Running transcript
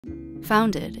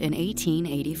Founded in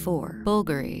 1884,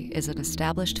 Bulgari is an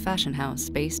established fashion house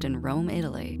based in Rome,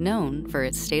 Italy, known for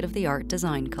its state-of-the-art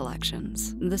design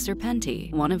collections. The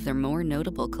Serpenti, one of their more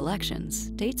notable collections,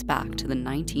 dates back to the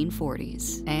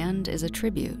 1940s and is a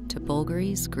tribute to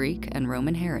Bulgari's Greek and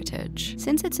Roman heritage.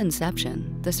 Since its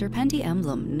inception, the Serpenti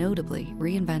emblem notably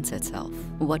reinvents itself.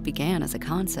 What began as a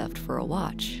concept for a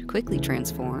watch quickly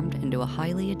transformed into a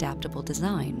highly adaptable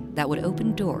design that would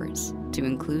open doors to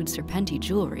include Serpenti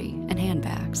jewelry and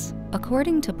handbags.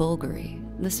 According to Bulgari,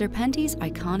 the Serpenti's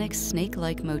iconic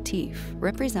snake-like motif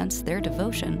represents their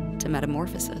devotion to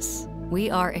metamorphosis. We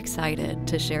are excited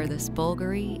to share this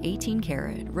Bulgari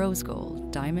 18-karat rose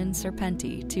gold diamond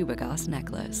Serpenti Tubogas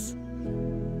necklace.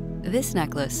 This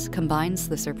necklace combines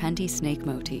the Serpenti snake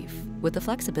motif with the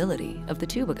flexibility of the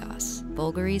Tubogas,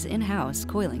 Bulgari's in-house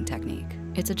coiling technique.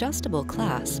 Its adjustable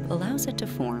clasp allows it to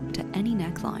form to any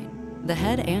neckline. The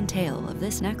head and tail of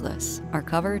this necklace are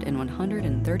covered in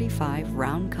 135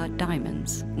 round-cut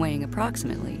diamonds, weighing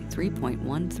approximately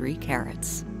 3.13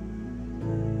 carats.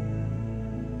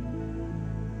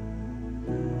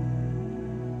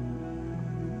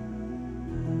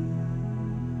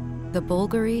 The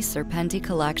Bulgari Serpenti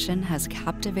collection has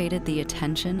captivated the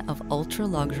attention of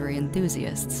ultra-luxury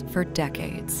enthusiasts for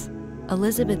decades.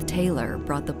 Elizabeth Taylor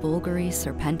brought the Bulgari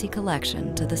Serpenti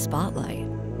collection to the spotlight,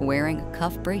 wearing a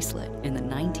cuff bracelet in the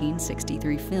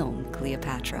 1963 film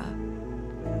Cleopatra.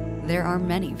 There are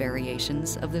many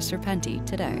variations of the Serpenti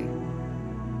today.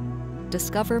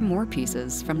 Discover more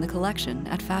pieces from the collection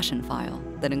at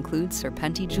Fashionphile that include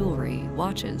Serpenti jewelry,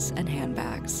 watches, and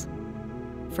handbags.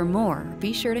 For more,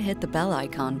 be sure to hit the bell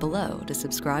icon below to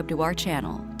subscribe to our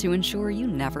channel to ensure you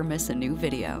never miss a new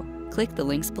video. Click the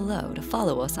links below to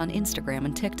follow us on Instagram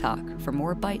and TikTok for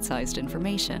more bite-sized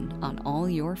information on all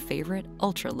your favorite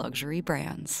ultra-luxury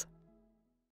brands.